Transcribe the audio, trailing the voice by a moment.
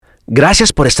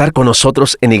Gracias por estar con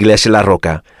nosotros en Iglesia La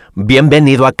Roca.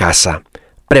 Bienvenido a casa.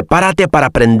 Prepárate para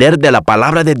aprender de la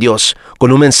palabra de Dios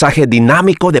con un mensaje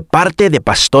dinámico de parte de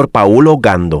Pastor Paulo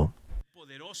Gando.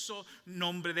 Poderoso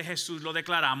nombre de Jesús lo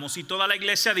declaramos y toda la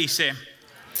iglesia dice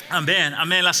amén,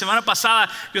 amén. La semana pasada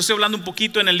yo estoy hablando un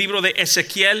poquito en el libro de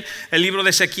Ezequiel. El libro de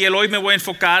Ezequiel, hoy me voy a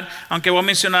enfocar, aunque voy a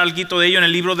mencionar algo de ello, en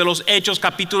el libro de los Hechos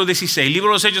capítulo 16. El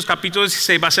libro de los Hechos capítulo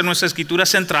 16 va a ser nuestra escritura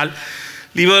central.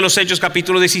 Libro de los Hechos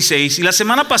capítulo 16. Y la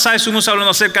semana pasada estuvimos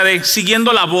hablando acerca de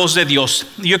siguiendo la voz de Dios.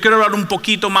 Y yo quiero hablar un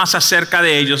poquito más acerca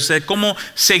de ellos, de cómo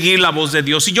seguir la voz de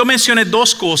Dios. Y yo mencioné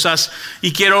dos cosas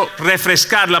y quiero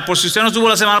refrescarla. Por si usted no estuvo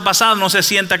la semana pasada, no se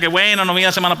sienta que bueno, no vi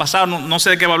la semana pasada, no sé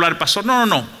de qué va a hablar el pastor.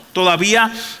 No.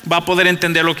 Todavía va a poder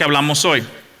entender lo que hablamos hoy.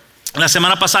 La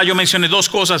semana pasada yo mencioné dos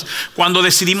cosas cuando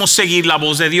decidimos seguir la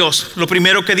voz de Dios. Lo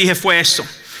primero que dije fue esto: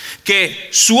 que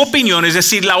su opinión, es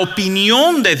decir, la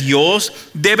opinión de Dios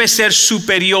debe ser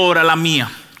superior a la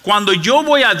mía. Cuando yo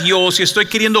voy a Dios y estoy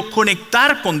queriendo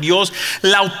conectar con Dios,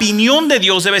 la opinión de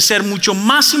Dios debe ser mucho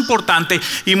más importante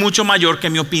y mucho mayor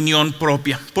que mi opinión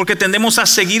propia. Porque tendemos a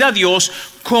seguir a Dios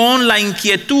con la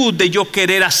inquietud de yo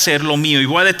querer hacer lo mío. Y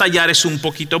voy a detallar eso un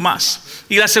poquito más.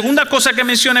 Y la segunda cosa que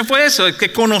mencioné fue eso,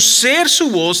 que conocer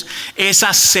su voz es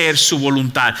hacer su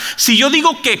voluntad. Si yo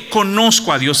digo que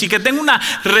conozco a Dios y que tengo una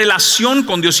relación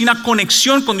con Dios y una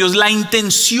conexión con Dios, la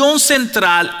intención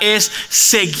central es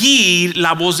seguir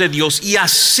la voz de Dios y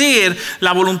hacer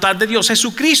la voluntad de Dios.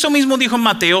 Jesucristo mismo dijo en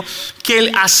Mateo que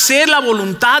el hacer la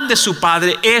voluntad de su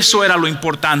Padre, eso era lo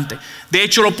importante. De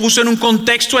hecho, lo puso en un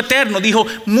contexto eterno. Dijo,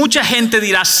 mucha gente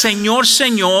dirá, Señor,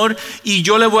 Señor, y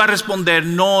yo le voy a responder,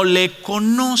 no le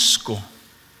conozco.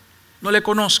 No le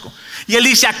conozco. Y él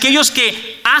dice, aquellos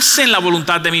que hacen la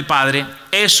voluntad de mi Padre,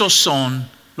 esos son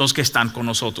los que están con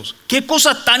nosotros. Qué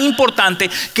cosa tan importante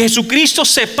que Jesucristo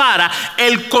separa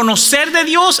el conocer de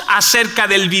Dios acerca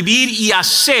del vivir y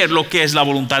hacer lo que es la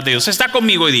voluntad de Dios. Está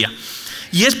conmigo hoy día.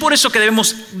 Y es por eso que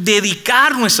debemos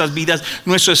dedicar nuestras vidas,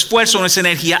 nuestro esfuerzo, nuestra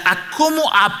energía a cómo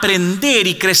aprender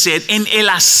y crecer en el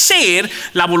hacer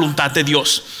la voluntad de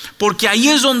Dios. Porque ahí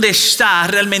es donde está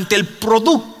realmente el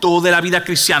producto de la vida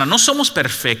cristiana. No somos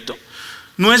perfectos.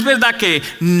 No es verdad que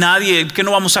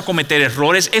no vamos a cometer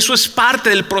errores. Eso es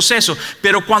parte del proceso.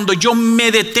 Pero cuando yo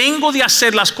me detengo de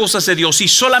hacer las cosas de Dios y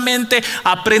solamente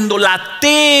aprendo la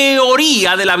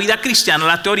teoría de la vida cristiana,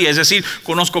 la teoría, es decir,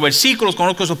 conozco versículos,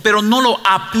 conozco eso, pero no lo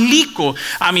aplico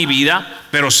a mi vida,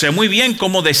 pero sé muy bien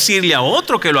cómo decirle a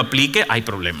otro que lo aplique, hay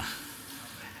problema.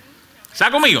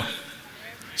 ¿Está conmigo?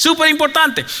 Súper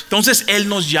importante. Entonces Él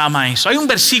nos llama a eso. Hay un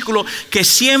versículo que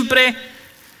siempre,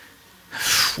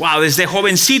 desde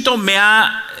jovencito me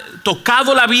ha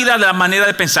tocado la vida de la manera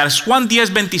de pensar. Es Juan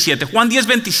 10:27. Juan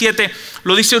 10:27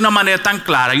 lo dice de una manera tan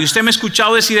clara. Y usted me ha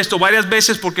escuchado decir esto varias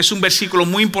veces porque es un versículo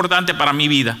muy importante para mi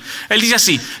vida. Él dice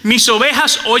así: mis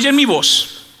ovejas oyen mi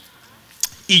voz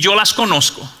y yo las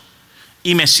conozco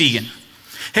y me siguen.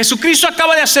 Jesucristo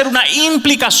acaba de hacer una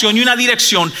implicación y una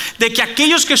dirección de que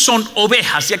aquellos que son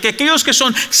ovejas y que aquellos que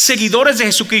son seguidores de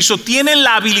Jesucristo tienen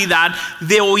la habilidad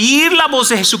de oír la voz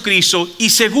de Jesucristo y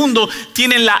segundo,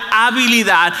 tienen la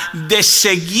habilidad de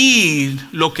seguir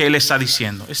lo que Él está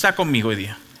diciendo. ¿Está conmigo hoy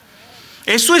día?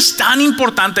 Eso es tan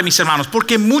importante, mis hermanos,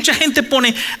 porque mucha gente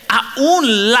pone a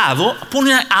un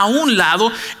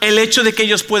lado el hecho de que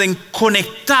ellos pueden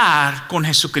conectar con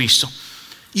Jesucristo.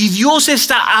 Y Dios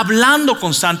está hablando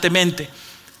constantemente.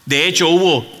 De hecho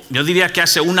yo diría que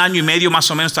hace 1 año y medio más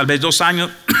o menos, tal vez 2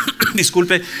 años,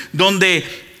 disculpe,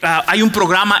 donde hay un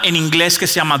programa en inglés que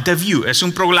se llama The View. Es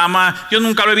un programa, yo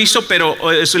nunca lo he visto, pero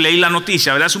leí la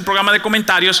noticia, ¿verdad? Es un programa de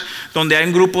comentarios donde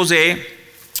hay grupos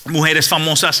de mujeres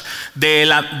famosas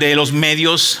de los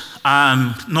medios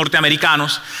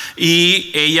norteamericanos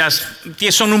y ellas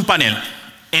son un panel.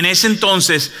 En ese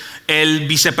entonces el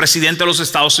vicepresidente de los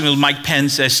Estados Unidos, Mike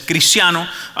Pence, es cristiano,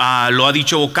 lo ha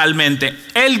dicho vocalmente.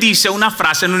 Él dice una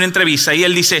frase en una entrevista y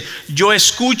él dice, yo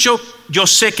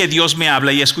sé que Dios me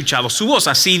habla y he escuchado su voz.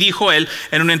 Así dijo él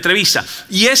en una entrevista.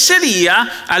 Y ese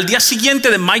día, al día siguiente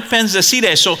de Mike Pence decir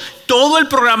eso, todo el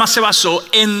programa se basó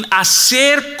en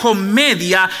hacer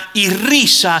comedia y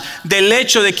risa del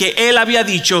hecho de que él había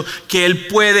dicho que él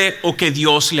puede o que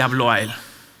Dios le habló a él.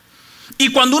 Y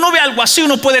cuando uno ve algo así,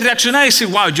 uno puede reaccionar y decir,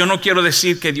 wow, yo no quiero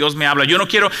decir que Dios me habla, yo no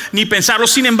quiero ni pensarlo.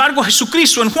 Sin embargo,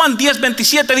 Jesucristo en Juan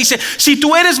 10:27 dice, si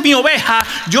tú eres mi oveja,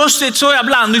 yo te estoy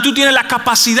hablando y tú tienes la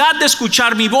capacidad de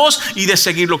escuchar mi voz y de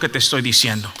seguir lo que te estoy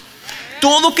diciendo.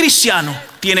 Todo cristiano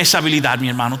tiene esa habilidad, mi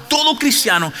hermano. Todo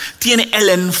cristiano tiene el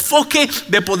enfoque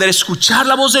de poder escuchar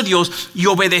la voz de Dios y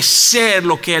obedecer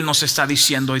lo que Él nos está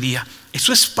diciendo hoy día.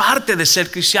 Eso es parte de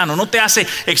ser cristiano. No te hace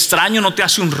extraño, no te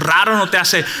hace un raro, no te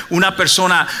hace una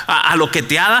persona a lo que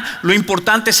te haga. Lo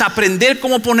importante es aprender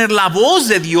cómo poner la voz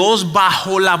de Dios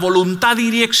bajo la voluntad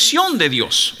y dirección de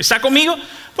Dios. ¿Está conmigo?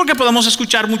 Porque podemos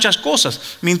escuchar muchas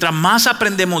cosas. Mientras más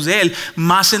aprendemos de Él,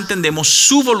 más entendemos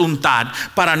su voluntad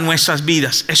para nuestras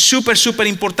vidas. Es súper, súper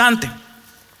importante.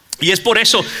 Y es por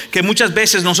eso que muchas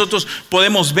veces nosotros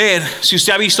podemos ver, si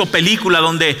usted ha visto películas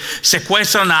donde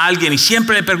secuestran a alguien y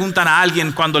siempre le preguntan a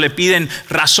alguien cuando le piden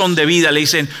razón de vida, le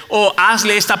dicen,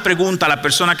 hazle esta pregunta a la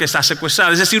persona que está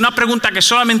secuestrada. Es decir, una pregunta que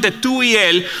solamente tú y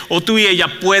él o tú y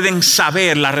ella pueden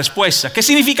saber la respuesta. ¿Qué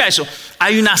significa eso?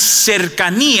 Hay una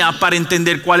cercanía para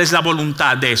entender cuál es la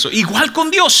voluntad de eso. Igual con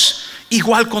Dios.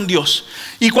 Igual con Dios.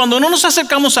 Y cuando no nos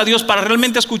acercamos a Dios para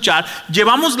realmente escuchar,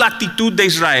 llevamos la actitud de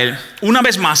Israel. Una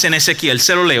vez más en Ezequiel,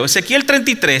 se lo leo. Ezequiel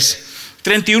 33,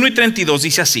 31 y 32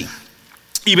 dice así.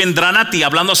 Y vendrán a ti,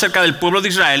 hablando acerca del pueblo de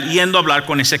Israel, yendo a hablar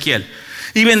con Ezequiel.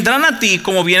 Y vendrán a ti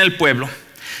como viene el pueblo,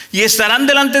 y estarán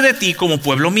delante de ti como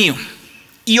pueblo mío.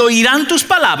 Y oirán tus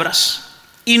palabras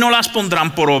y no las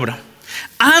pondrán por obra.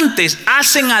 Antes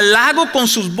hacen halago con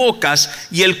sus bocas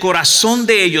y el corazón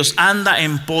de ellos anda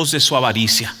en pos de su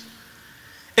avaricia.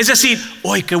 Es decir,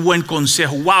 ¡ay, qué buen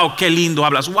consejo! ¡Wow, qué lindo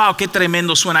hablas! ¡Wow, qué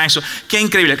tremendo suena eso! ¡Qué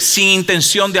increíble! Sin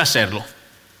intención de hacerlo.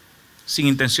 Sin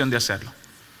intención de hacerlo.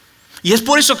 Y es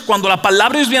por eso que cuando la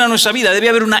palabra de Dios viene a nuestra vida, debe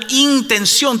haber una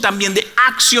intención también de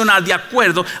accionar de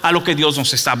acuerdo a lo que Dios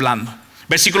nos está hablando.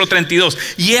 Versículo 32.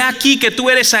 Y he aquí que tú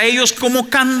eres a ellos como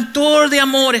cantor de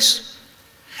amores,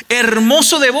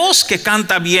 hermoso de voz que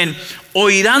canta bien.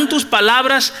 Oirán tus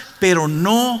palabras, pero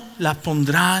no las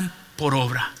pondrán por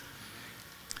obra.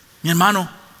 Mi hermano,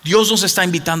 Dios nos está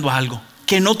invitando a algo.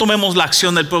 Que no tomemos la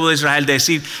acción del pueblo de Israel de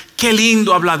decir, qué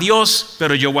lindo habla Dios,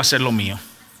 pero yo voy a hacer lo mío.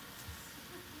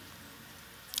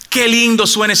 Qué lindo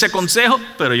suena ese consejo,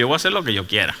 pero yo voy a hacer lo que yo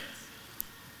quiera.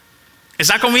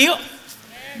 ¿Está conmigo?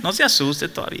 No se asuste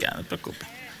todavía, no se preocupe.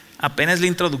 Apenas la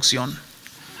introducción.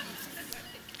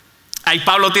 Ahí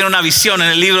Pablo tiene una visión en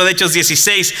el libro de Hechos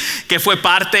 16 que fue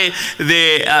parte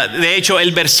de hecho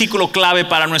el versículo clave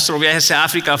para nuestro viaje hacia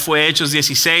África fue Hechos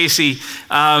 16 y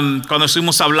cuando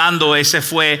estuvimos hablando ese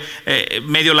fue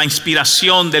medio la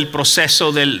inspiración del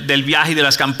proceso del viaje y de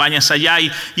las campañas allá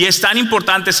y es tan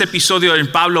importante ese episodio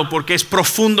en Pablo porque es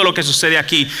profundo lo que sucede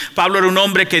aquí. Pablo era un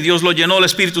hombre que Dios lo llenó, el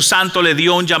Espíritu Santo le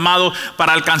dio un llamado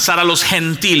para alcanzar a los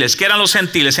gentiles. ¿Qué eran los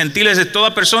gentiles? Gentiles de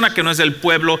toda persona que no es del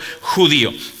pueblo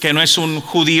judío, que no es un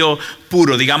judío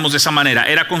puro, digamos de esa manera.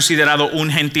 Era considerado un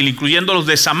gentil, incluyendo los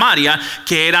de Samaria,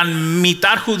 que eran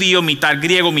mitad judío, mitad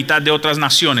griego, mitad de otras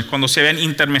naciones, cuando se habían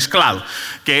intermezclado.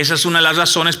 Que esa es una de las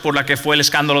razones por la que fue el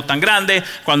escándalo tan grande.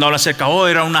 Cuando habla acerca,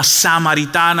 era una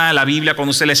samaritana en la Biblia,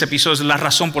 cuando usted lee ese episodio, es la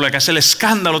razón por la que hace el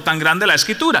escándalo tan grande de la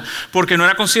Escritura, porque no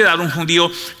era considerado un judío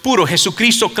puro.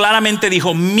 Jesucristo claramente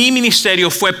dijo, mi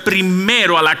ministerio fue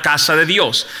primero a la casa de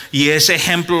Dios. Y ese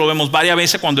ejemplo lo vemos varias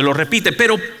veces cuando él lo repite.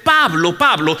 Pero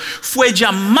Pablo fue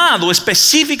llamado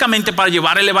específicamente para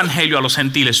llevar el evangelio a los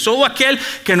gentiles, todo aquel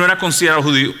que no era considerado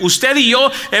judío. Usted y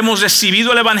yo hemos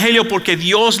recibido el evangelio porque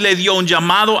Dios le dio un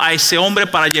llamado a ese hombre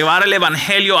para llevar el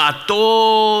evangelio a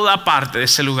toda parte de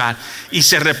ese lugar y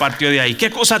se repartió de ahí. Qué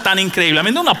cosa tan increíble.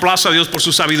 Me da un aplauso a Dios por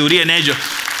su sabiduría en ello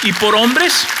y por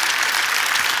hombres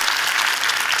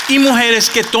y mujeres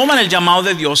que toman el llamado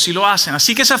de Dios y lo hacen.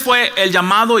 Así que ese fue el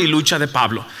llamado y lucha de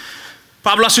Pablo.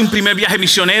 Pablo hace un primer viaje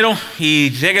misionero y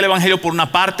llega el evangelio por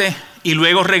una parte y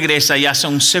luego regresa y hace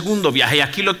un segundo viaje. Y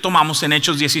aquí lo tomamos en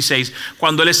Hechos 16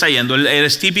 cuando él está yendo. Él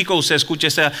es típico, usted escucha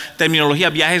esta terminología,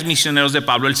 viajes misioneros de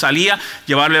Pablo. Él salía,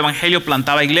 llevaba el evangelio,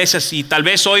 plantaba iglesias y tal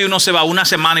vez hoy uno se va una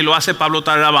semana y lo hace. Pablo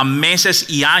tardaba meses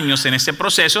y años en este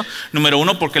proceso. Número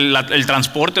uno, porque el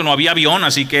transporte no había avión,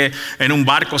 así que en un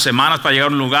barco semanas para llegar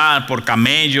a un lugar, por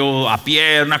camello, a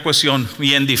pie, una cuestión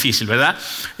bien difícil, ¿verdad?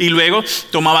 Y luego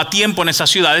tomaba tiempo en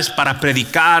esas ciudades para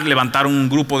predicar, levantar un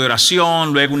grupo de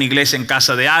oración, luego una iglesia en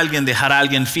casa de alguien, dejar a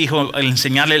alguien fijo,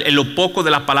 enseñarle lo poco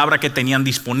de la palabra que tenían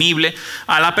disponible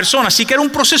a la persona. Así que era un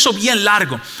proceso bien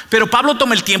largo, pero Pablo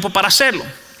toma el tiempo para hacerlo.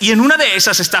 Y en una de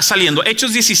esas está saliendo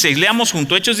Hechos 16, leamos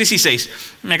juntos Hechos 16,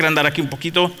 me agrandar aquí un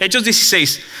poquito. Hechos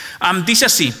 16, dice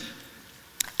así,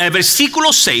 el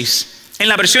versículo 6, en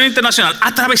la versión internacional: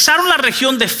 atravesaron la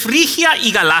región de Frigia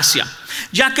y Galacia,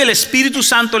 ya que el Espíritu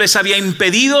Santo les había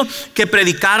impedido que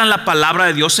predicaran la palabra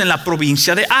de Dios en la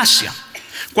provincia de Asia.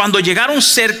 Cuando llegaron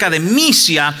cerca de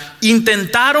Misia,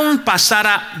 intentaron pasar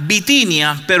a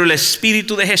Bitinia, pero el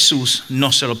Espíritu de Jesús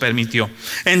no se lo permitió.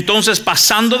 Entonces,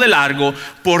 pasando de largo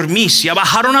por Misia,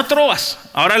 bajaron a Troas.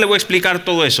 Ahora le voy a explicar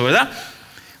todo eso, ¿verdad?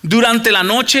 Durante la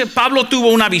noche, Pablo tuvo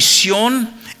una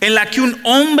visión en la que un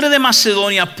hombre de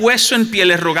Macedonia puesto en pie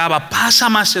le rogaba: pasa a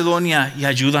Macedonia y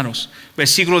ayúdanos.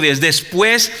 Versículo 10,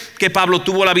 después que Pablo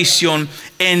tuvo la visión,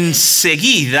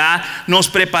 enseguida nos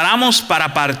preparamos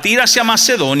para partir hacia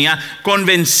Macedonia,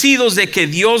 convencidos de que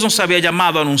Dios nos había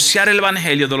llamado a anunciar el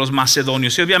evangelio de los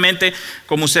macedonios. Y obviamente,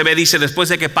 como usted ve, dice, después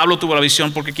de que Pablo tuvo la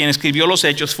visión, porque quien escribió los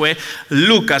hechos fue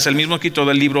Lucas, el mismo escritor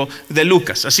del libro de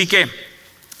Lucas. Así que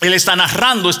él está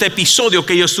narrando este episodio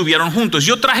que ellos estuvieron juntos.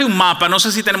 Yo traje un mapa, no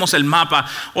sé si tenemos el mapa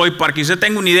hoy, para que usted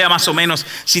tenga una idea más o menos,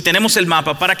 si tenemos el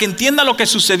mapa, para que entienda lo que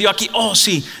sucedió aquí. Oh,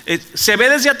 sí, ¿se ve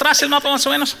desde atrás el mapa más o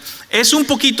menos? Es un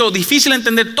poquito difícil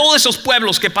entender todos esos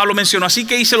pueblos que Pablo mencionó, así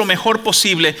que hice lo mejor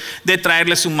posible de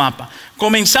traerles un mapa.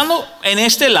 Comenzando en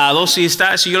este lado, si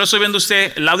yo lo estoy viendo a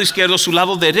usted, el lado izquierdo, su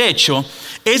lado derecho,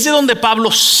 es de donde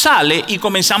Pablo sale y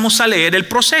comenzamos a leer el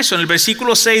proceso. En el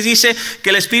versículo 6 dice que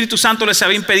el Espíritu Santo les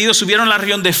había impedido, subieron a la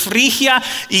región de Frigia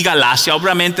y Galacia,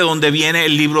 obviamente donde viene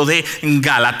el libro de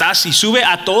Gálatas, y sube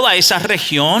a toda esa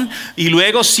región y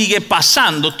luego sigue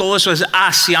pasando, todo eso es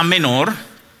Asia Menor.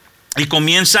 Y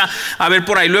comienza a ver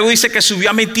por ahí. Luego dice que subió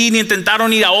a Mitina y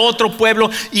intentaron ir a otro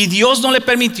pueblo y Dios no le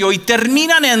permitió, y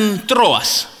terminan en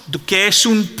Troas, que es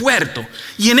un puerto.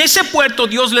 Y en ese puerto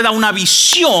Dios le da una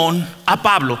visión a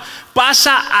Pablo.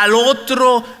 Pasa al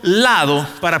otro lado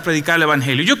para predicar el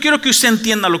evangelio. Yo quiero que usted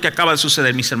entienda lo que acaba de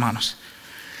suceder, mis hermanos.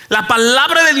 La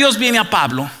palabra de Dios viene a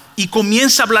Pablo y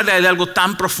comienza a hablarle de algo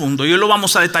tan profundo. Y hoy lo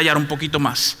vamos a detallar un poquito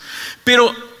más.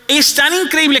 Pero es tan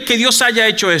increíble que Dios haya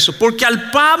hecho eso, porque al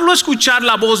Pablo escuchar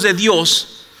la voz de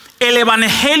Dios, el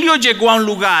evangelio llegó a un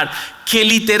lugar que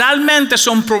literalmente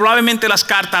son probablemente las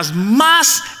cartas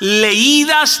más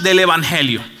leídas del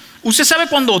evangelio. Usted sabe,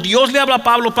 cuando Dios le habla a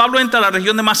Pablo, Pablo entra a la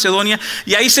región de Macedonia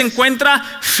y ahí se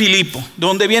encuentra Filipo,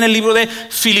 donde viene el libro de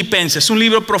Filipenses, un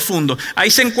libro profundo.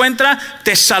 Ahí se encuentra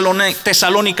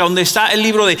Tesalónica, donde está el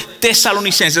libro de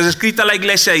Tesalonicenses, escrita la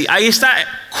iglesia ahí. Ahí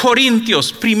está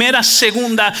Corintios, primera,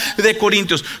 segunda de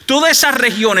Corintios. Toda esa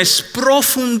región es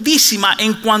profundísima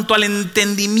en cuanto al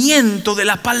entendimiento de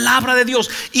la palabra de Dios.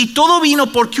 Y todo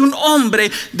vino porque un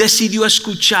hombre decidió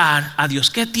escuchar a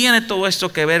Dios. ¿Qué tiene todo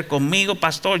esto que ver conmigo,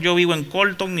 pastor? Yo vivo en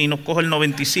Colton y no cojo el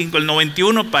 95, el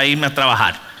 91 para irme a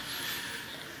trabajar.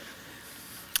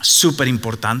 Súper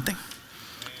importante.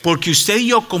 Porque usted y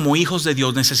yo, como hijos de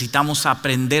Dios, necesitamos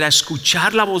aprender a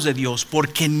escuchar la voz de Dios,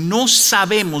 porque no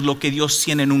sabemos lo que Dios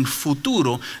tiene en un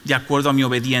futuro de acuerdo a mi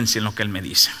obediencia en lo que Él me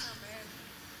dice.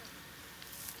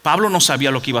 Pablo no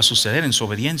sabía lo que iba a suceder en su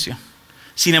obediencia.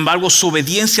 Sin embargo, su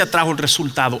obediencia trajo el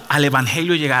resultado al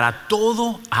evangelio llegar a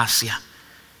todo Asia.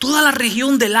 Toda la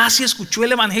región del Asia escuchó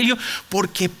el evangelio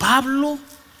porque Pablo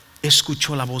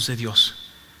escuchó la voz de Dios.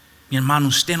 Mi hermano,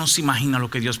 usted no se imagina lo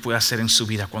que Dios puede hacer en su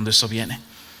vida cuando eso viene.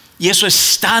 Y eso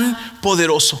es tan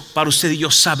poderoso para usted y yo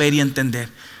saber y entender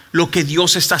lo que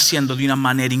Dios está haciendo de una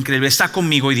manera increíble. Está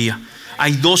conmigo hoy día.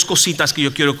 Hay dos cositas que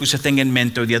yo quiero que usted tenga en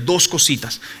mente hoy día. Dos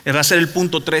cositas. Va a ser el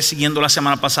punto 3 siguiendo la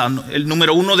semana pasada. El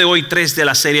número 1 de hoy, 3 de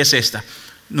la serie es esta.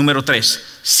 Número 3.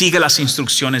 Sigue las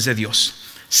instrucciones de Dios.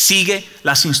 Sigue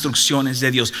las instrucciones de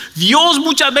Dios. Dios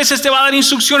muchas veces te va a dar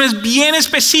instrucciones bien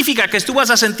específicas que tú vas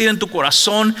a sentir en tu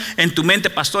corazón, en tu mente.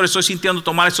 Pastor, estoy sintiendo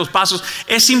tomar estos pasos.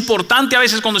 Es importante a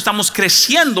veces, cuando estamos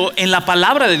creciendo en la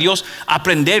palabra de Dios,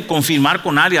 aprender, confirmar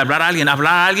con alguien, hablar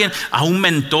a alguien, a un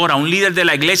mentor, a un líder de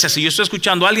la iglesia. Si yo estoy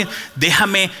escuchando a alguien,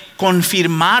 déjame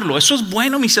confirmarlo. Eso es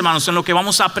bueno, mis hermanos, en lo que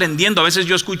vamos aprendiendo. A veces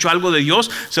yo escucho algo de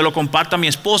Dios, se lo comparto a mi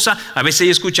esposa. A veces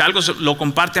ella escucha algo, se lo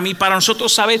comparte a mí, para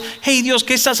nosotros saber, hey Dios,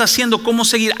 ¿qué estás haciendo? ¿Cómo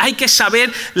seguir? Hay que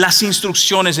saber las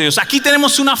instrucciones de Dios. Aquí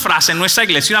tenemos una frase en nuestra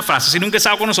iglesia, una frase, si nunca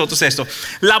estaba con nosotros, esto: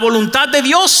 la voluntad de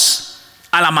Dios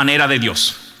a la manera de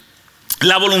Dios.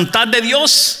 La voluntad de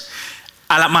Dios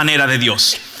a la manera de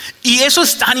Dios. Y eso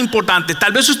es tan importante.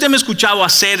 Tal vez usted me ha escuchado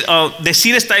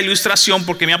decir esta ilustración,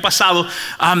 porque me ha pasado.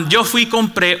 Yo fui y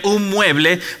compré un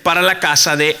mueble para la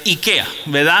casa de IKEA,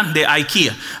 ¿verdad? De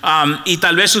IKEA. Y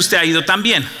tal vez usted ha ido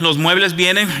también. Los muebles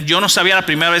vienen. Yo no sabía la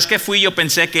primera vez que fui. Yo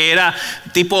pensé que era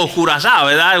tipo Curazao,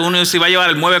 ¿verdad? Uno se iba a llevar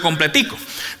el mueble completico.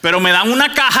 Pero me dan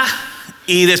una caja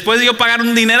y después de yo pagar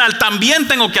un dineral, también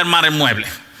tengo que armar el mueble.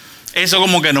 Eso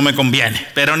como que no me conviene,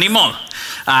 pero ni modo.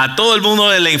 A todo el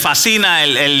mundo le fascina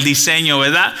el diseño,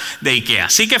 ¿verdad? De IKEA.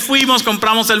 Así que fuimos,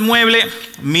 compramos el mueble.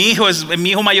 Mi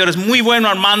hijo mayor es muy bueno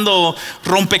armando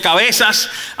rompecabezas.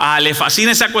 Le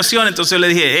fascina esa cuestión. Entonces le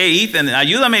dije, hey Ethan,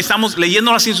 ayúdame. Estamos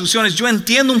leyendo las instrucciones. Yo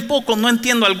entiendo un poco, no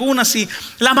entiendo algunas. Y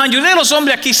la mayoría de los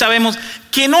hombres aquí sabemos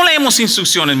que no leemos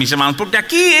instrucciones, mis hermanos, porque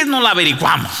aquí no la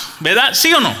averiguamos, ¿verdad?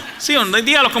 ¿Sí o no? ¿Sí o no?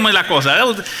 Dígalo cómo es la cosa,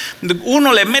 ¿verdad?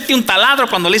 Uno le mete un taladro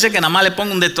cuando le dice que nada más le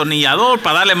ponga un destornillador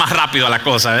para darle más rápido a la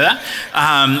cosa, ¿verdad?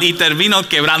 Y termino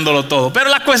quebrándolo todo. Pero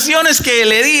la cuestión es que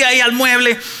le di ahí al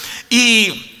mueble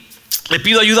y le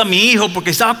pido ayuda a mi hijo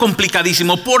porque estaba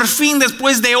complicadísimo. Por fin,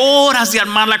 después de horas de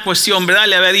armar la cuestión, ¿verdad?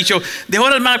 Le había dicho, de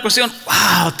horas de armar la cuestión,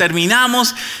 wow,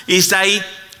 terminamos y está ahí,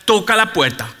 toca la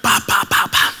puerta, pa.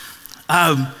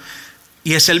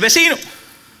 Y es el vecino.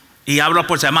 Y abro la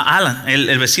puerta, se llama Alan,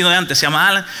 el vecino de antes se llama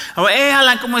Alan.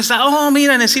 Alan, ¿cómo está? Oh,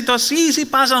 mira, necesito, sí,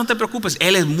 pasa, no te preocupes.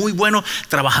 Él es muy bueno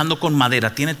trabajando con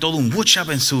madera, tiene todo un woodshop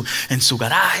en su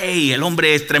garaje y el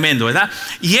hombre es tremendo, ¿verdad?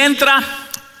 Y entra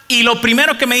y lo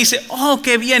primero que me dice, oh,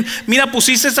 qué bien, mira,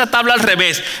 pusiste esa tabla al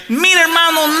revés. Mira,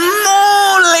 hermano,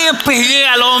 no le pegué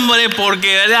al hombre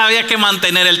porque había que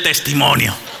mantener el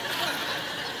testimonio.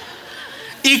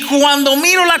 Y cuando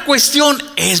miro la cuestión,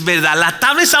 es verdad, la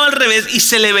tabla estaba al revés y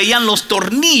se le veían los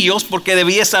tornillos porque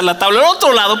debía estar la tabla al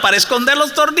otro lado para esconder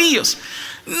los tornillos.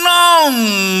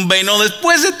 No,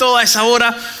 después de toda esa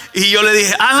hora, y yo le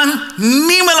dije, Alan,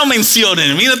 ni me lo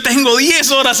mencionen, mira, tengo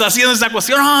 10 horas haciendo esta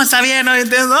cuestión, no, está bien,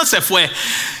 no, se fue.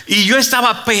 Y yo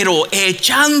estaba pero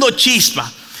echando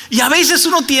chispa. Y a veces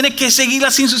uno tiene que seguir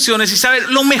las instrucciones y saber,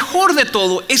 lo mejor de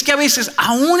todo es que a veces,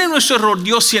 aún en nuestro error,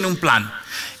 Dios tiene un plan.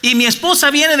 Y mi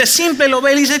esposa viene de simple, lo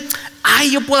ve y dice,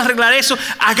 ay, yo puedo arreglar eso.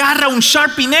 Agarra un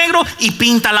Sharpie negro y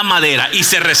pinta la madera y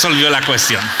se resolvió la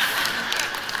cuestión.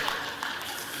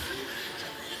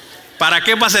 ¿Para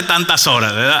qué pasé tantas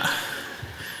horas, verdad?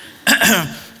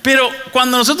 Pero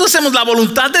cuando nosotros hacemos la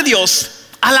voluntad de Dios,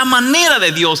 a la manera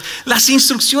de Dios, las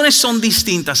instrucciones son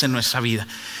distintas en nuestra vida.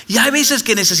 Y hay veces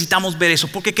que necesitamos ver eso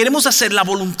porque queremos hacer la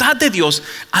voluntad de Dios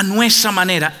a nuestra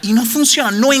manera y no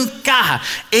funciona, no encaja.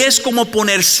 Es como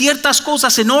poner ciertas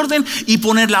cosas en orden y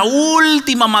poner la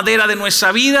última madera de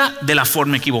nuestra vida de la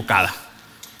forma equivocada.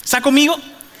 ¿Está conmigo?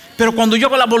 Pero cuando yo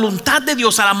hago la voluntad de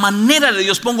Dios a la manera de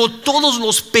Dios, pongo todos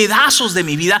los pedazos de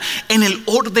mi vida en el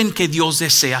orden que Dios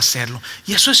desea hacerlo.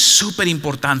 Y eso es súper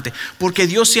importante porque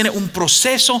Dios tiene un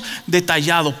proceso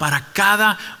detallado para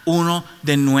cada uno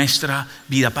de nuestra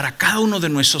vida, para cada uno de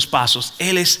nuestros pasos.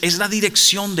 Él es la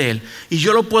dirección de Él. Y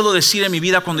yo lo puedo decir en mi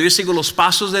vida cuando yo sigo los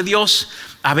pasos de Dios,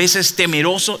 a veces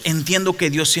temeroso, entiendo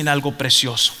que Dios tiene algo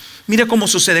precioso. Mire cómo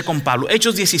sucede con Pablo.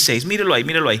 Hechos 16, mírelo ahí.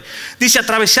 Dice,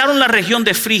 atravesaron la región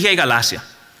de Frigia y Galacia,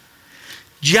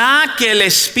 ya que el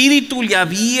Espíritu le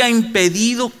había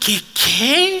impedido que,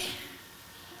 ¿qué?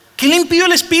 ¿Qué le impidió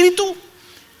el Espíritu?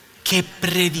 Que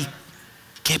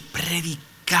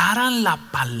predicaran la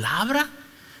palabra.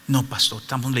 No, pastor,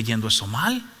 estamos leyendo eso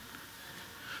mal.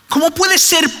 ¿Cómo puede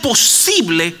ser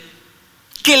posible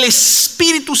que el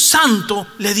Espíritu Santo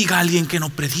le diga a alguien que no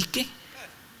predique?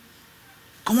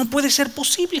 ¿Cómo puede ser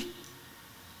posible?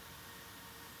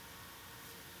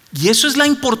 Y eso es la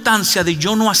importancia de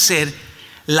yo no hacer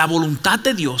la voluntad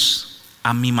de Dios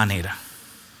a mi manera.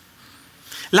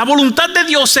 La voluntad de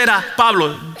Dios era,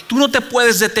 Pablo, tú no te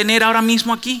puedes detener ahora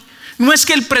mismo aquí. No es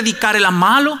que el predicar era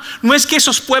malo, no es que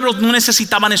esos pueblos no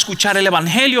necesitaban escuchar el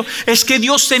evangelio, es que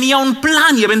Dios tenía un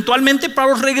plan y eventualmente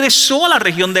Pablo regresó a la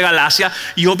región de Galacia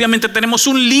y obviamente tenemos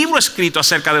un libro escrito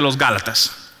acerca de los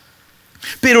Gálatas.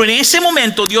 Pero en ese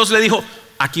momento Dios le dijo,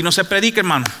 aquí no se predica,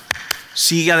 hermano,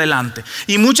 sigue adelante.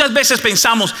 Y muchas veces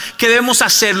pensamos que debemos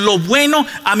hacer lo bueno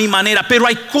a mi manera, pero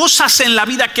hay cosas en la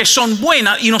vida que son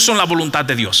buenas y no son la voluntad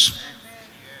de Dios.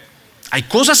 Hay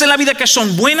cosas en la vida que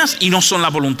son buenas y no son la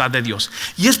voluntad de Dios.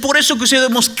 Y es por eso que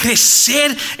debemos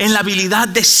crecer en la habilidad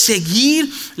de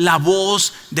seguir la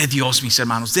voz de Dios, mis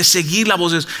hermanos, de seguir la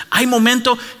voz de Dios. Hay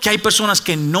momentos que hay personas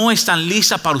que no están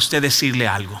listas para usted decirle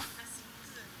algo.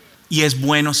 Y es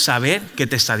bueno saber qué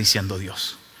te está diciendo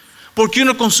Dios. Porque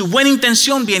uno con su buena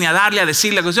intención viene a darle, a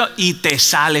decirle y te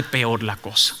sale peor la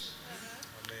cosa.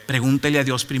 Pregúntele a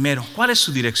Dios primero, ¿cuál es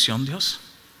su dirección, Dios?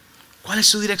 ¿Cuál es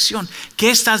su dirección?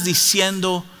 ¿Qué estás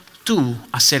diciendo tú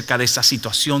acerca de esta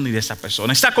situación y de esta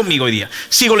persona? Está conmigo hoy día.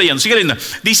 Sigue leyendo.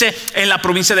 Dice en la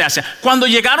provincia de Asia, cuando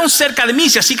llegaron cerca de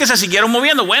Misia, así que se siguieron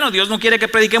moviendo. Bueno, Dios no quiere que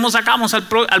prediquemos acá, vamos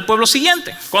al pueblo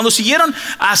siguiente. Cuando siguieron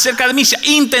cerca de Misia,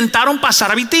 intentaron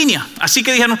pasar a Bitinia. Así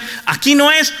que dijeron, aquí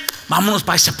no es, vámonos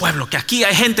para ese pueblo, que aquí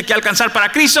hay gente que alcanzar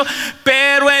para Cristo.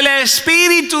 Pero el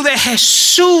Espíritu de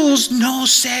Jesús no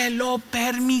se lo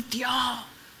permitió.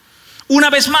 Una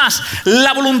vez más,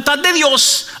 la voluntad de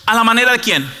Dios a la manera de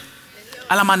 ¿quién?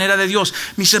 a la manera de Dios.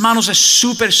 Mis hermanos, es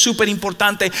súper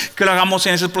importante que lo hagamos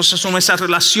en ese proceso. Nuestras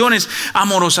relaciones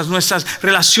amorosas, nuestras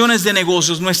relaciones de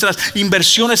negocios, nuestras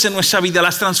inversiones en nuestra vida,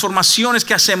 las transformaciones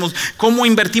que hacemos, cómo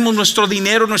invertimos nuestro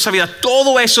dinero en nuestra vida,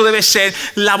 todo eso debe ser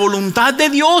la voluntad de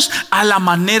Dios a la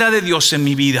manera de Dios en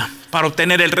mi vida, para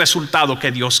obtener el resultado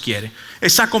que Dios quiere.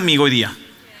 ¿Está conmigo hoy día?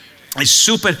 Es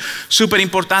súper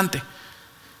importante.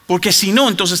 Porque si no,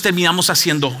 entonces terminamos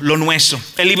haciendo lo nuestro.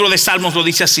 El libro de Salmos lo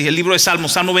dice así. El libro de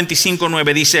Salmos, Salmo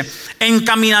 25:9 dice: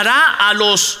 encaminará a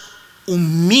los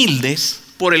humildes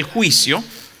por el juicio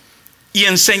y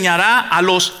enseñará a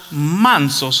los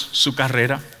mansos su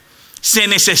carrera. Se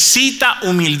necesita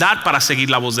humildad para seguir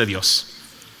la voz de Dios.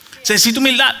 Se necesita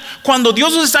humildad. Cuando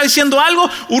Dios nos está diciendo algo,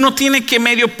 uno tiene que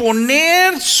medio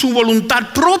poner su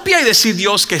voluntad propia y decir: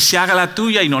 Dios, que se haga la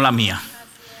tuya y no la mía.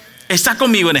 ¿Está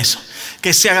conmigo en eso?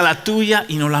 Que se haga la tuya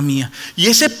y no la mía. Y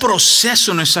ese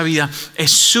proceso en nuestra vida es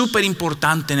súper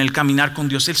importante en el caminar con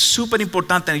Dios. Es súper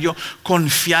importante en yo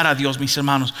confiar a Dios, mis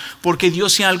hermanos, porque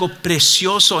Dios tiene algo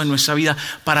precioso en nuestra vida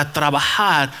para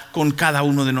trabajar con cada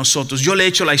uno de nosotros. Yo le he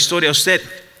hecho la historia a usted.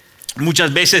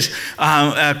 Muchas veces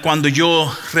cuando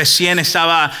yo recién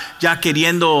estaba ya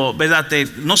queriendo, ¿verdad?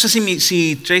 No sé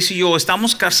si Tracy y yo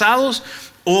estamos casados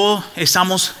o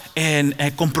estamos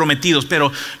comprometidos,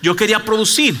 pero yo quería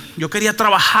producir, yo quería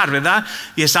trabajar, ¿verdad?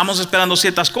 Y estábamos esperando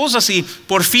ciertas cosas y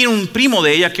por fin un primo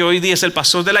de ella, que hoy día es el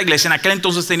pastor de la iglesia, en aquel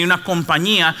entonces tenía una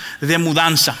compañía de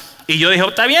mudanza. Y yo dije: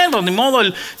 está bien, pues ni modo,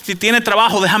 si tiene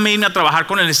trabajo, déjame irme a trabajar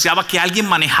con él. Deseaba que alguien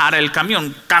manejara el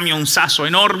camión, camionzazo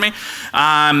enorme,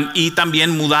 y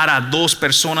también mudar a 2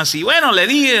 personas. Y bueno, le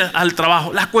di al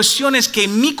trabajo. La cuestión es que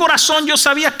en mi corazón yo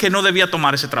sabía que no debía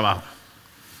tomar ese trabajo.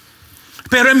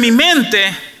 Pero en mi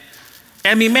mente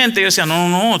yo decía: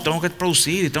 no, tengo que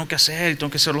producir, y tengo que hacer, y tengo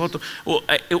que hacer lo otro.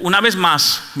 Una vez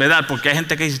más, ¿verdad? Porque hay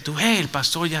gente que dice: el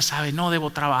pastor ya sabe, no debo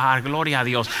trabajar, gloria a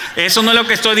Dios. Eso no es lo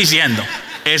que estoy diciendo.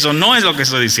 Eso no es lo que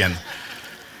estoy diciendo.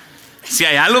 Si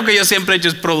hay algo que yo siempre he hecho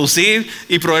es producir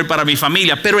y proveer para mi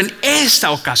familia. Pero en esta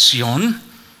ocasión,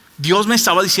 Dios me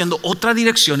estaba diciendo otra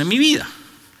dirección en mi vida.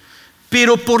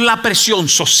 Pero por la presión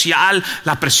social,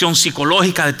 la presión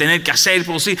psicológica de tener que hacer,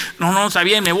 producir, no, está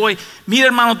bien, me voy. Mira,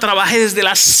 hermano, trabajé desde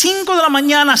las 5 de la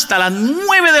mañana hasta las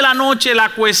 9 de la noche. La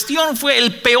cuestión fue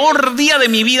el peor día de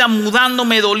mi vida mudando.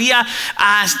 Me dolía,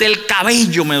 hasta el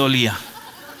cabello me dolía.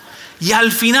 Y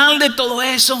al final de todo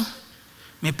eso,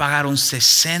 me pagaron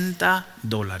 $60.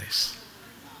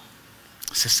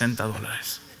 $60.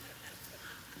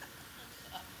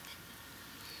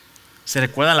 ¿Se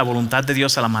recuerdan la voluntad de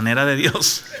Dios a la manera de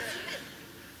Dios?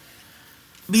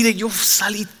 Mire, yo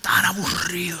salí tan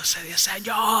aburrido ese día.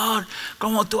 Señor,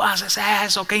 ¿cómo tú haces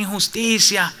eso? ¡Qué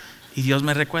injusticia! Y Dios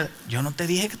me recuerda: yo no te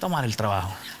dije que tomara el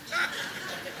trabajo.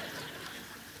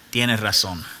 Tienes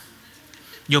razón.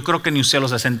 Yo creo que ni usé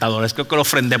los $60. Creo que lo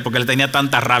ofrendé porque le tenía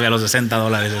tanta rabia a los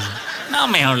 $60. No,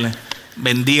 mejor le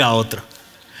bendiga a otro.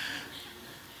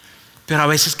 Pero a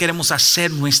veces queremos hacer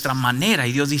nuestra manera.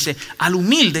 Y Dios dice: al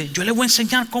humilde yo le voy a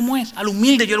enseñar cómo es. Al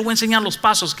humilde yo le voy a enseñar los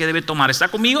pasos que debe tomar. ¿Está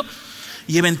conmigo?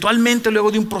 Y eventualmente,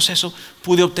 luego de un proceso,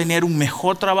 pude obtener un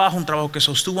mejor trabajo, un trabajo que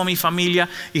sostuvo a mi familia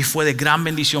y fue de gran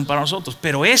bendición para nosotros.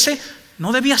 Pero ese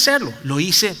no debía hacerlo. Lo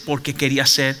hice porque quería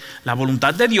hacer la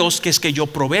voluntad de Dios, que es que yo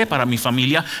provee para mi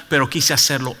familia, pero quise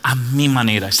hacerlo a mi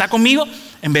manera. ¿Está conmigo?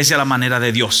 En vez de a la manera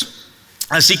de Dios.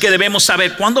 Así que debemos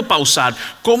saber cuándo pausar,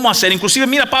 cómo hacer. Inclusive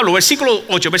mira Pablo, versículo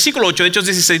 8 de Hechos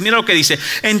 16, mira lo que dice.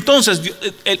 Entonces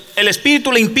el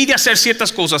Espíritu le impide hacer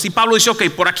ciertas cosas. Y Pablo dice: ok,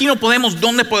 por aquí no podemos,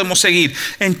 ¿dónde podemos seguir?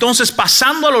 Entonces,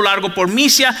 pasando a lo largo por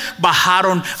Misia,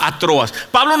 bajaron a Troas.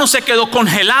 Pablo no se quedó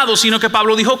congelado, sino que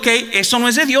Pablo dijo: ok, eso no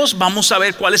es de Dios, vamos a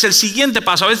ver cuál es el siguiente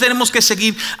paso. A veces tenemos que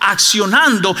seguir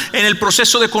accionando en el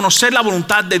proceso de conocer la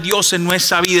voluntad de Dios en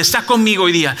nuestra vida. Está conmigo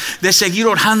hoy día, de seguir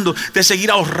orando, de seguir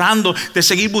ahorrando, de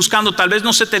seguir buscando. Tal vez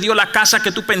no se te dio la casa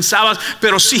que tú pensabas,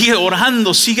 pero sigue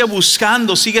orando, sigue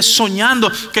buscando, sigue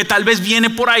soñando que tal vez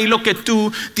viene por ahí lo que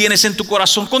tú tienes en tu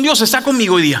corazón con Dios. Está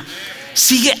conmigo hoy día.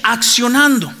 Sigue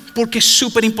accionando, porque es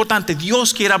súper importante.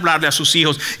 Dios quiere hablarle a sus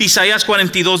hijos. Isaías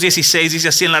 42:16 dice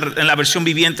así en la versión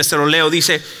viviente, se lo leo,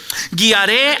 dice: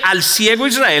 guiaré al ciego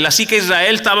Israel. Así que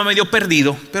Israel estaba medio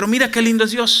perdido, pero mira qué lindo es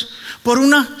Dios, por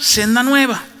una senda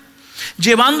nueva,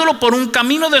 llevándolo por un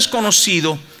camino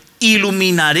desconocido.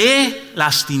 Iluminaré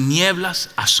las tinieblas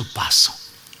a su paso.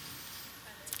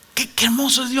 Qué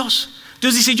hermoso es Dios.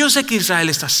 Dios dice: yo sé que Israel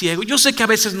está ciego, yo sé que a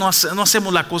veces no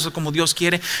hacemos la cosa como Dios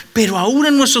quiere, pero aún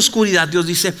en nuestra oscuridad Dios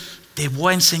dice: te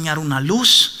voy a enseñar una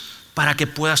luz para que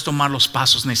puedas tomar los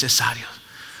pasos necesarios.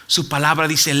 Su palabra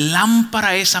dice,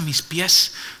 lámpara es a mis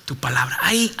pies tu palabra.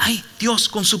 Ay, Dios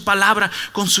con su palabra,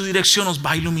 con su dirección nos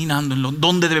va iluminando en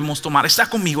dónde debemos tomar. Está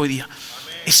conmigo hoy día.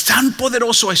 Es tan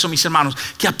poderoso eso, mis hermanos,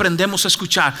 que aprendemos a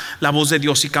escuchar la voz de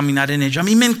Dios y caminar en ello. A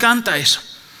mí me encanta eso.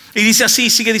 Y dice así,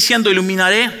 sigue diciendo,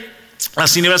 iluminaré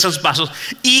las tinieblas a sus pasos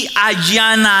y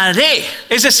allanaré,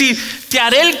 es decir, te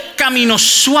haré el camino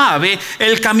suave,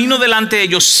 el camino delante de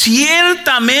ellos.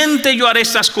 Ciertamente yo haré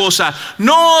estas cosas,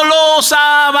 no los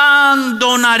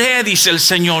abandonaré, dice el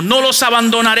Señor, no los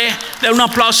abandonaré. Den un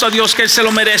aplauso a Dios, que Él se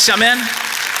lo merece, amén.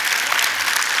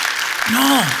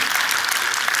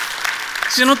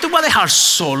 No te voy a dejar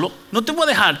solo, no te voy a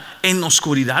dejar en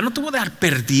oscuridad, no te voy a dejar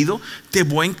perdido. Te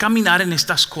voy a encaminar en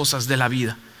estas cosas de la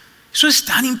vida. Eso es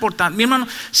tan importante, mi hermano.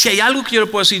 Si hay algo que yo le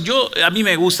puedo decir, a mí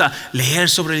me gusta leer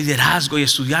sobre liderazgo y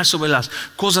estudiar sobre las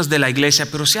cosas de la iglesia,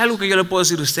 pero si hay algo que yo le puedo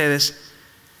decir a ustedes,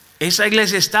 esa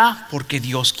iglesia está porque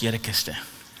Dios quiere que esté.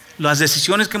 Las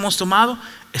decisiones que hemos tomado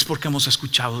es porque hemos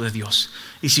escuchado de Dios.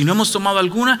 Y si no hemos tomado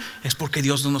alguna, es porque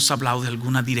Dios no nos ha hablado de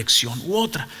alguna dirección u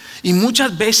otra. Y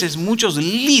muchas veces muchos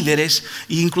líderes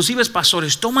e inclusive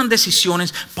pastores toman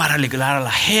decisiones para alegrar a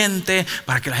la gente,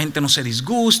 para que la gente no se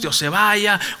disguste o se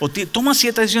vaya, o toman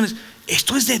ciertas decisiones.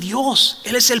 Esto es de Dios.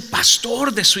 Él es el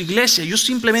pastor de su iglesia. Yo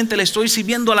simplemente le estoy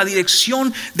sirviendo a la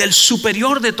dirección del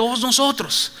superior de todos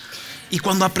nosotros. Y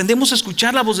cuando aprendemos a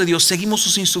escuchar la voz de Dios, seguimos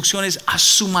sus instrucciones a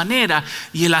su manera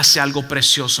y Él hace algo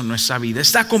precioso en nuestra vida.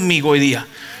 Está conmigo hoy día.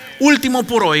 Último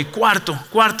por hoy,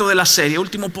 cuarto de la serie,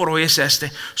 último por hoy es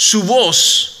este. Su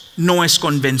voz no es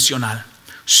convencional.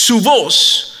 Su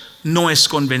voz no es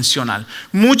convencional.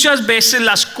 Muchas veces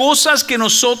las cosas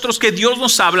que Dios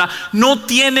nos habla, no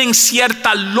tienen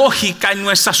cierta lógica en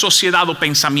nuestra sociedad o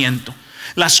pensamiento.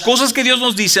 Las cosas que Dios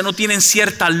nos dice no tienen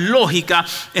cierta lógica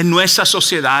en nuestra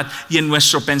sociedad y en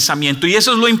nuestro pensamiento. Y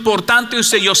eso es lo importante,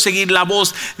 usted y yo, seguir la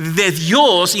voz de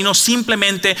Dios y no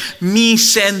simplemente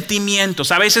mis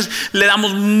sentimientos. A veces le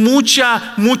damos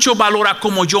mucho valor a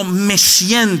cómo yo me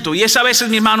siento. Y es a veces,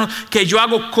 mi hermano, que yo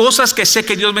hago cosas que sé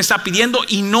que Dios me está pidiendo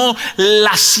y no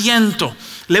las siento.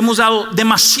 Le hemos dado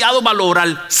demasiado valor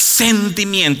al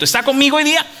sentimiento. ¿Está conmigo hoy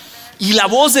día? Y la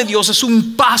voz de Dios es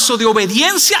un paso de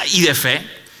obediencia y de fe.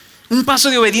 Un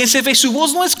paso de obediencia y de fe. Su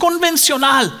voz no es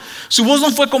convencional. Su voz no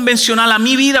fue convencional a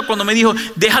mi vida cuando me dijo,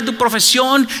 deja tu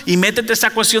profesión y métete a esta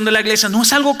cuestión de la iglesia. No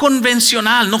es algo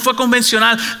convencional. No fue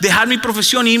convencional dejar mi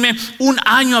profesión e irme un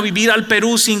año a vivir al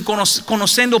Perú sin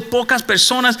conociendo pocas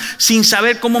personas, sin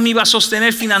saber cómo me iba a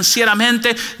sostener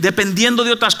financieramente, dependiendo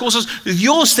de otras cosas.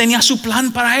 Dios tenía su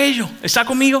plan para ello. ¿Está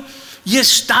conmigo? Y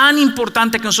es tan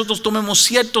importante que nosotros tomemos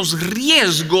ciertos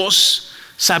riesgos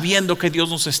sabiendo que Dios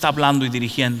nos está hablando y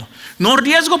dirigiendo. No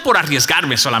riesgo por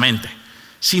arriesgarme solamente,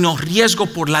 sino riesgo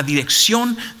por la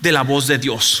dirección de la voz de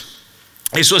Dios.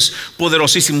 Eso es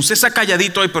poderosísimo. Usted está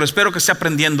calladito hoy, pero espero que esté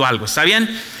aprendiendo algo. ¿Está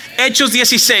bien? Hechos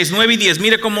 16, 9 y 10.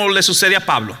 Mire cómo le sucede a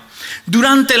Pablo.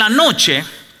 Durante la noche,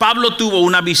 Pablo tuvo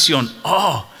una visión.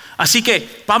 Así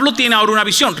que Pablo tiene ahora una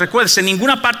visión. Recuérdese, en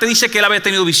ninguna parte dice que él había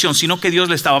tenido visión, sino que Dios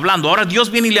le estaba hablando. Ahora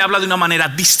Dios viene y le habla de una manera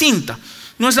distinta.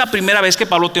 No es la primera vez que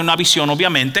Pablo tiene una visión,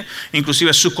 obviamente.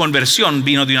 Inclusive su conversión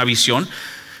vino de una visión.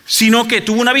 Sino que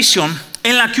tuvo una visión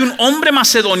en la que un hombre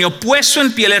macedonio puesto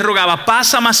en pie le rogaba,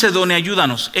 pasa Macedonia,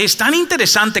 ayúdanos. Es tan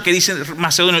interesante que dice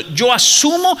Macedonio. Yo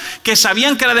asumo que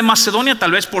sabían que era de Macedonia,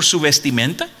 tal vez por su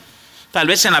vestimenta. Tal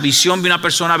vez en la visión vi una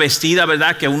persona vestida,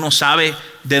 ¿verdad? Que uno sabe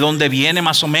de dónde viene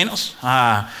más o menos.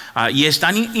 Y es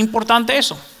tan importante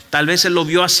eso. Tal vez él lo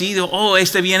vio así,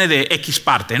 este viene de X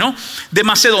parte, ¿no? De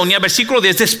Macedonia, versículo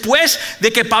 10. Después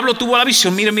de que Pablo tuvo la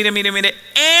visión, mire.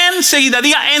 Enseguida,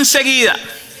 diga enseguida.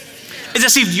 Es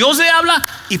decir, Dios le habla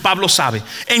y Pablo sabe.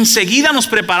 Enseguida nos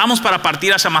preparamos para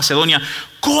partir hacia Macedonia,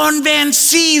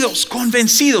 convencidos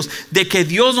de que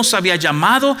Dios nos había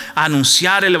llamado a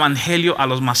anunciar el evangelio a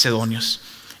los macedonios.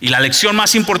 Y la lección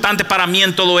más importante para mí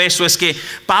en todo eso es que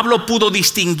Pablo pudo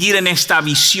distinguir en esta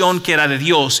visión que era de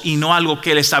Dios y no algo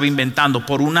que él estaba inventando,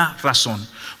 por una razón.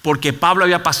 Porque Pablo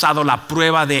había pasado la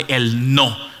prueba de el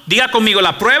no. Diga conmigo,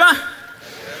 la prueba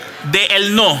de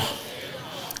el no.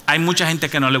 Hay mucha gente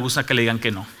que no le gusta que le digan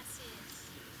que no.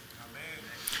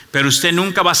 Pero usted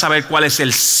nunca va a saber cuál es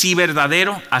el sí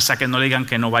verdadero hasta que no le digan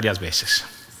que no varias veces.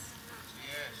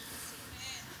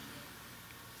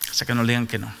 Hasta que no le digan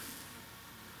que no.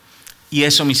 Y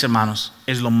eso, mis hermanos,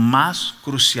 es lo más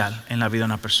crucial en la vida de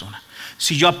una persona.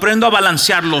 Si yo aprendo a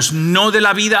balancear los no de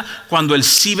la vida, cuando el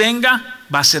sí venga,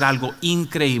 va a ser algo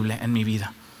increíble en mi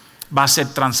vida. Va a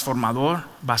ser transformador,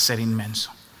 va a ser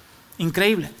inmenso.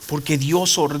 Increíble, porque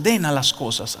Dios ordena las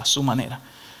cosas a su manera.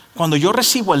 Cuando yo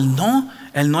recibo el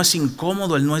no es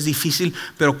incómodo, el no es difícil,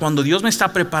 pero cuando Dios me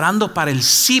está preparando para el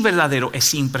sí verdadero,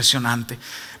 es impresionante.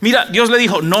 Mira, Dios le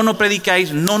dijo, no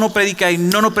predicáis, no predicáis,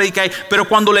 no predicáis, pero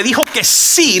cuando le dijo que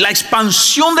sí, la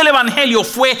expansión del evangelio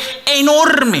fue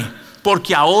enorme,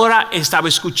 porque ahora estaba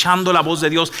escuchando la voz de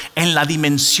Dios en la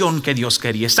dimensión que Dios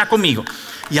quería. Está conmigo.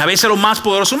 Y a veces lo más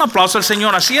poderoso, un aplauso al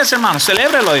Señor, así es, hermano,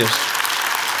 celébrelo a Dios.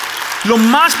 Lo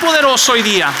más poderoso hoy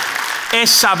día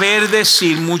es saber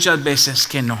decir muchas veces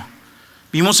que no.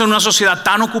 Vivimos en una sociedad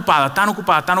tan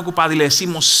ocupada y le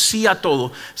decimos sí a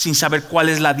todo sin saber cuál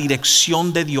es la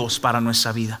dirección de Dios para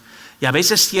nuestra vida. Y a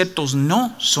veces ciertos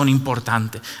no son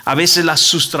importantes. A veces la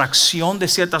sustracción de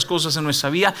ciertas cosas en nuestra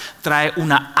vida trae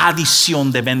una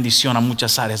adición de bendición a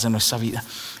muchas áreas de nuestra vida.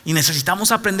 Y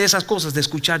necesitamos aprender esas cosas, de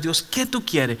escuchar a Dios, ¿qué tú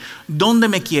quieres? ¿Dónde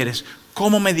me quieres?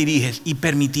 ¿Cómo me diriges? Y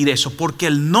permitir eso, porque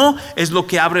el no es lo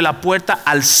que abre la puerta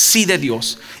al sí de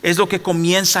Dios. Es lo que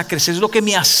comienza a crecer, es lo que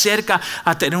me acerca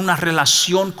a tener una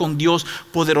relación con Dios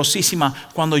poderosísima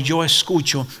cuando yo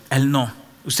escucho el no.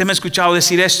 Usted me ha escuchado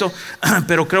decir esto,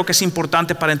 pero creo que es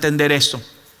importante para entender esto.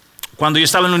 Cuando yo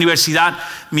estaba en la universidad,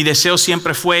 mi deseo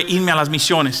siempre fue irme a las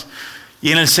misiones.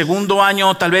 Y en el segundo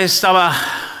año tal vez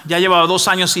ya llevaba 2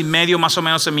 años y medio más o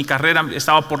menos en mi carrera,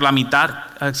 estaba por la mitad,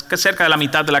 cerca de la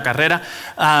mitad de la carrera.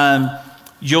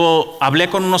 Yo hablé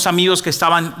con unos amigos que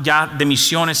estaban ya de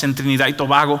misiones en Trinidad y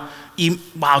Tobago. Y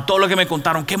wow, todo lo que me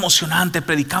contaron, qué emocionante,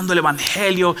 predicando el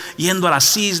evangelio, yendo a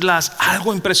las islas,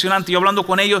 algo impresionante. Yo hablando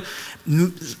con ellos,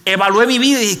 evalué mi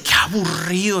vida y dije, qué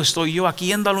aburrido estoy yo aquí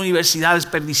yendo a la universidad,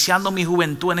 desperdiciando mi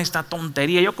juventud en esta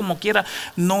tontería. Yo como quiera,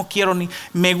 no quiero ni,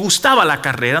 me gustaba la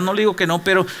carrera, no le digo que no,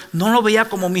 pero no lo veía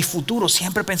como mi futuro.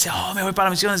 Siempre pensé, me voy para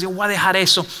misiones, yo voy a dejar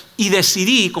eso. Y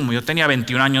decidí, como yo tenía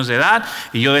 21 años de edad,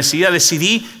 y yo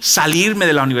decidí salirme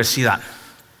de la universidad.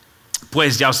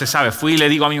 Pues ya usted sabe, fui y le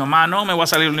digo a mi mamá, no, me voy a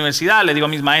salir de la universidad. Le digo a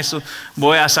mis maestros,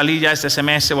 voy a salir ya este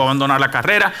semestre, voy a abandonar la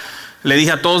carrera. Le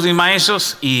dije a todos mis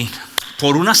maestros y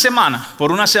por una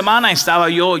semana estaba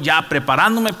yo ya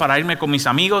preparándome para irme con mis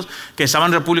amigos que estaban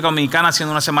en República Dominicana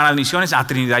haciendo una semana de misiones a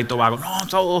Trinidad y Tobago.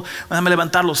 No, déjame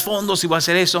levantar los fondos y voy a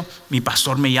hacer eso. Mi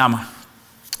pastor me llama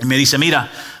y me dice, mira,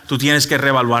 tú tienes que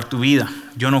reevaluar tu vida.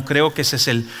 Yo no creo que ese es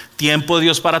el tiempo de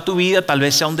Dios para tu vida. Tal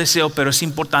vez sea un deseo, pero es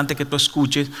importante que tú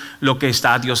escuches lo que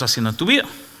está Dios haciendo en tu vida.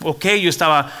 Ok, yo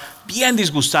estaba bien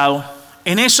disgustado.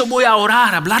 En eso voy a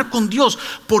orar, a hablar con Dios,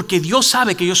 porque Dios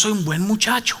sabe que yo soy un buen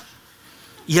muchacho.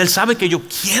 Y Él sabe que yo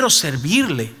quiero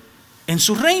servirle en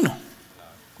su reino.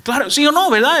 Claro, sí o no,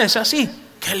 ¿verdad? Es así.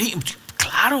 Qué lindo.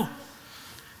 Claro.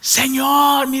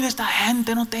 Señor, mira, esta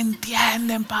gente no te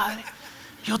entienden, Padre.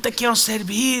 Yo te quiero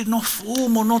servir, no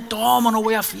fumo, no tomo, no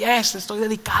voy a fiestas, estoy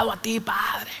dedicado a ti,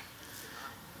 Padre.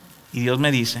 Y Dios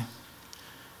me dice,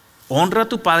 honra a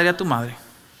tu padre y a tu madre,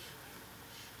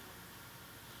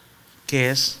 que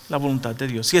es la voluntad de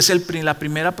Dios. Y es la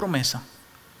primera promesa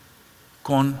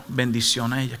con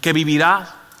bendición a ella, que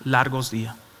vivirá largos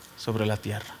días sobre la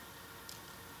tierra.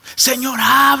 Señor,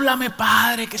 háblame,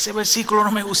 Padre, que ese versículo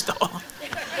no me gustó.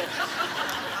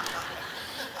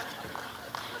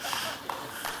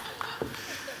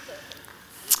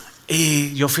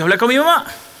 Y yo fui a hablar con mi mamá.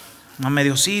 Mamá me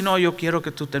dijo, sí, no, yo quiero que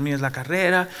tú termines la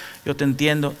carrera, yo te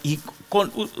entiendo. Y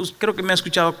creo que me ha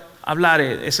escuchado hablar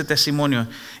ese testimonio.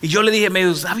 Y yo le dije, me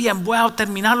dijo, está bien, voy a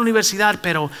terminar la universidad,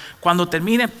 pero cuando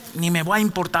termine ni me va a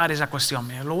importar esa cuestión,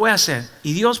 lo voy a hacer.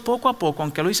 Y Dios poco a poco,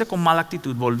 aunque lo hice con mala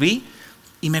actitud, volví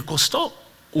y me costó.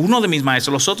 Uno de mis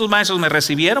maestros, los otros maestros me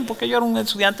recibieron porque yo era un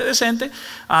estudiante decente,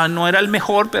 no era el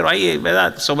mejor, pero ahí,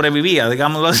 ¿verdad? Sobrevivía,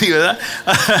 digámoslo así, ¿verdad?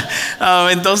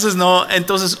 Entonces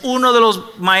uno de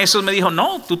los maestros me dijo,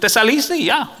 no, tú te saliste y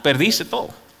ya, perdiste todo.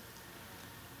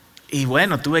 Y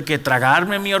bueno, tuve que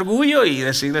tragarme mi orgullo y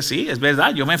decirle, sí, es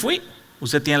verdad, yo me fui,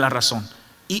 usted tiene la razón.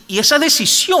 Y esa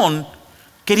decisión,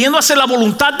 queriendo hacer la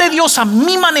voluntad de Dios a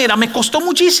mi manera, me costó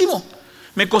muchísimo.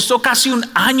 Me costó casi un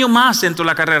año más dentro de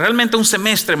la carrera, realmente un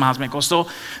semestre más me costó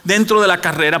dentro de la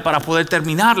carrera para poder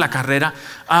terminar la carrera.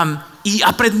 Y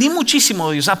aprendí muchísimo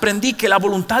de Dios, aprendí que la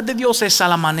voluntad de Dios es a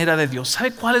la manera de Dios.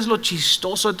 ¿Sabe cuál es lo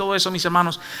chistoso de todo eso, mis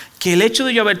hermanos? Que el hecho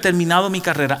de yo haber terminado mi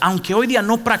carrera, aunque hoy día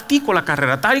no practico la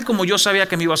carrera tal y como yo sabía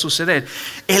que me iba a suceder,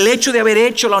 el hecho de haber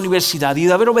hecho la universidad y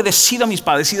de haber obedecido a mis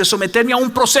padres y de someterme a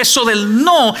un proceso del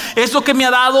no, es lo que me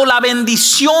ha dado la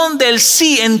bendición del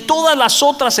sí en todas las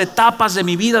otras etapas de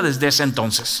mi vida desde ese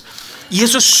entonces. Y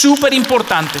eso es súper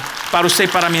importante para usted y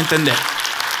para mí entender.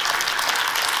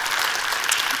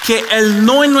 que el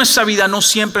no en nuestra vida no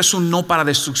siempre es un no para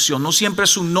destrucción, no siempre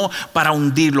es un no para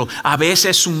hundirlo. A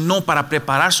veces es un no para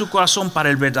preparar su corazón para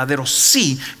el verdadero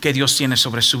sí que Dios tiene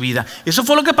sobre su vida. Eso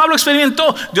fue lo que Pablo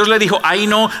experimentó. Dios le dijo, ahí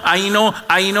no, ahí no,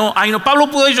 ahí no, ahí no. Pablo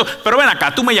pudo decir, pero ven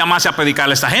acá, tú me llamaste a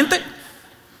predicarle a esta gente.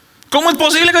 ¿Cómo es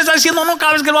posible que está diciendo no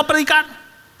cada vez que lo va a predicar?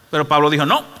 Pero Pablo dijo,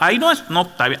 no, ahí no es, no,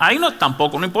 está bien, ahí no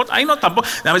tampoco, no importa, ahí no tampoco,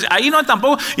 ahí no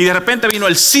tampoco. Y de repente vino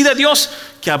el sí de Dios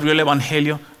que abrió el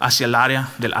evangelio hacia el área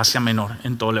del Asia Menor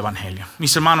en todo el evangelio.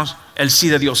 Mis hermanos, el sí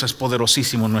de Dios es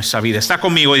poderosísimo en nuestra vida. Está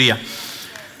conmigo hoy día.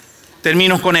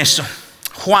 Termino con esto.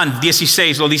 Juan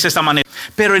 16 lo dice de esta manera.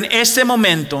 Pero en este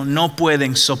momento no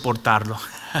pueden soportarlo.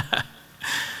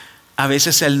 A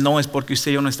veces el no es porque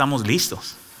usted y yo no estamos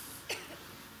listos.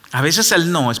 A veces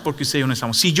el no es porque usted y yo no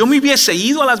estamos. Si yo me hubiese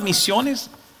ido a las misiones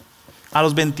a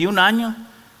los 21 años,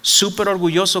 súper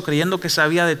orgulloso, creyendo que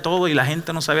sabía de todo y la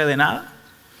gente no sabía de nada,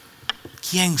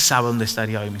 ¿quién sabe dónde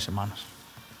estaría hoy, mis hermanos?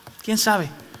 ¿Quién sabe?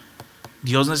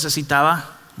 Dios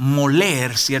necesitaba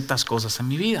moler ciertas cosas en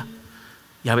mi vida.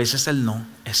 Y a veces el no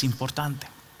es importante.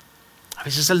 A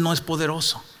veces el no es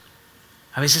poderoso.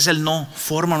 A veces el no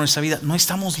forma nuestra vida. No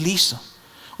estamos listos.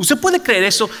 ¿Usted puede creer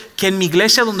eso? Que en mi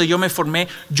iglesia donde yo me formé,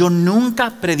 yo nunca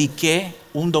prediqué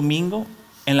un domingo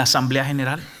en la asamblea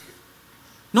general.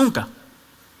 Nunca.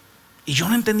 Y yo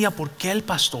no entendía por qué el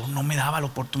pastor no me daba la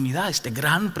oportunidad, este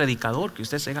gran predicador que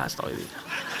usted se gasta hoy día.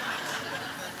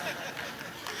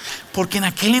 Porque en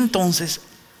aquel entonces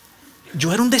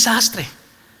yo era un desastre.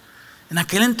 En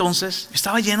aquel entonces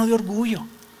estaba lleno de orgullo.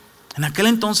 En aquel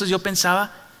entonces yo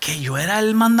pensaba que yo era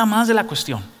el mandamás de la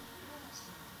cuestión.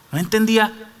 No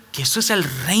entendía que esto es el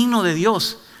reino de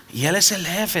Dios y Él es el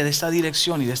jefe de esta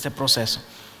dirección y de este proceso.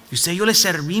 Y usted y yo le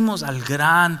servimos al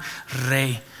gran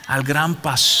rey, al gran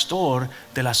pastor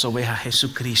de las ovejas,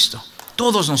 Jesucristo.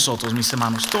 Todos nosotros, mis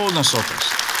hermanos, todos nosotros.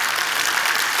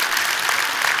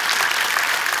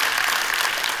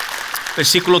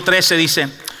 Versículo 13 dice,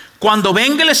 cuando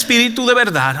venga el Espíritu de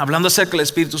verdad, hablando acerca del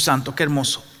Espíritu Santo, qué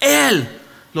hermoso, Él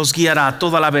los guiará a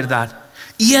toda la verdad.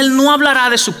 Y Él no hablará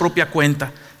de su propia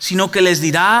cuenta, sino que les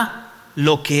dirá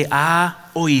lo que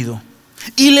ha oído.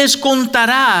 Y les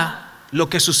contará lo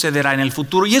que sucederá en el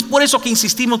futuro. Y es por eso que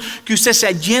insistimos que usted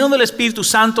sea lleno del Espíritu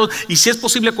Santo y si es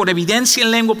posible con evidencia en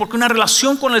lengua, porque una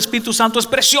relación con el Espíritu Santo es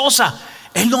preciosa.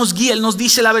 Él nos guía, Él nos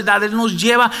dice la verdad, Él nos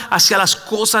lleva hacia las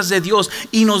cosas de Dios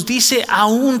y nos dice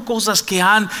aún cosas que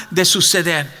han de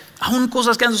suceder. Aún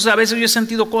cosas que han sucedido. A veces yo he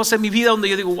sentido cosas en mi vida donde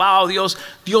yo digo, wow,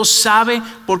 Dios sabe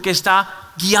porque está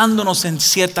guiándonos en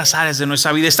ciertas áreas de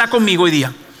nuestra vida. Está conmigo hoy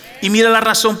día. Y mira la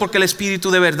razón porque el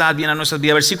Espíritu de verdad viene a nuestras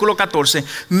vidas. Versículo 14,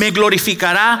 me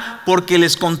glorificará porque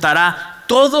les contará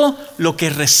todo lo que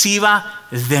reciba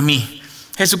de mí.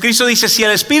 Jesucristo dice, si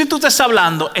el Espíritu te está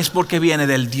hablando es porque viene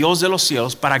del Dios de los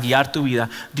cielos para guiar tu vida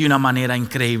de una manera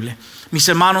increíble. Mis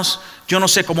hermanos, yo no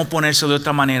sé cómo ponerse de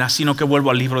otra manera, sino que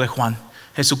vuelvo al libro de Juan.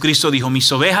 Jesucristo dijo,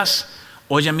 mis ovejas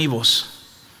oyen mi voz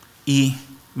y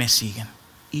me siguen.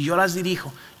 Y yo las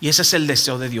dirijo. Y ese es el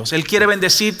deseo de Dios. Él quiere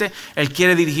bendecirte, Él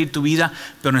quiere dirigir tu vida,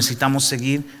 pero necesitamos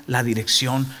seguir la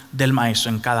dirección del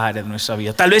Maestro en cada área de nuestra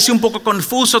vida. Tal vez sea un poco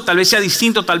confuso, tal vez sea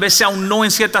distinto, tal vez sea un no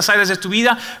en ciertas áreas de tu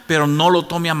vida, pero no lo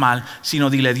tome a mal, sino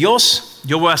dile, Dios,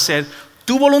 yo voy a hacer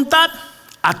tu voluntad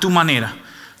a tu manera,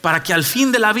 para que al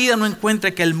fin de la vida no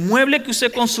encuentre que el mueble que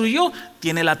usted construyó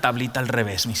tiene la tablita al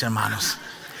revés, mis hermanos.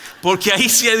 Porque ahí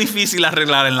sí es difícil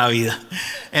arreglar en la vida.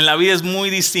 En la vida es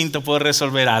muy distinto poder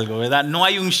resolver algo, ¿verdad? No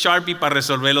hay un Sharpie para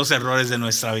resolver los errores de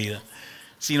nuestra vida.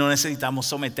 Sino necesitamos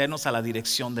someternos a la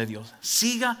dirección de Dios.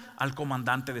 Siga al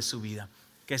comandante de su vida,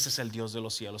 que ese es el Dios de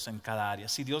los cielos en cada área.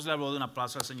 Si Dios le habló de un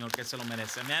aplauso al Señor, que Él se lo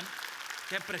merece. Amén.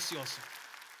 Qué precioso.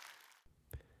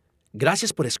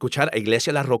 Gracias por escuchar a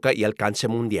Iglesia La Roca y Alcance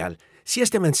Mundial. Si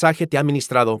este mensaje te ha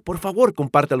ministrado, por favor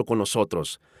compártelo con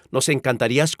nosotros. Nos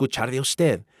encantaría escuchar de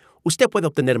usted. Usted puede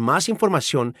obtener más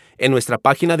información en nuestra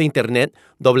página de internet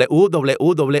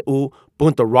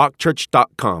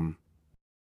www.rockchurch.com.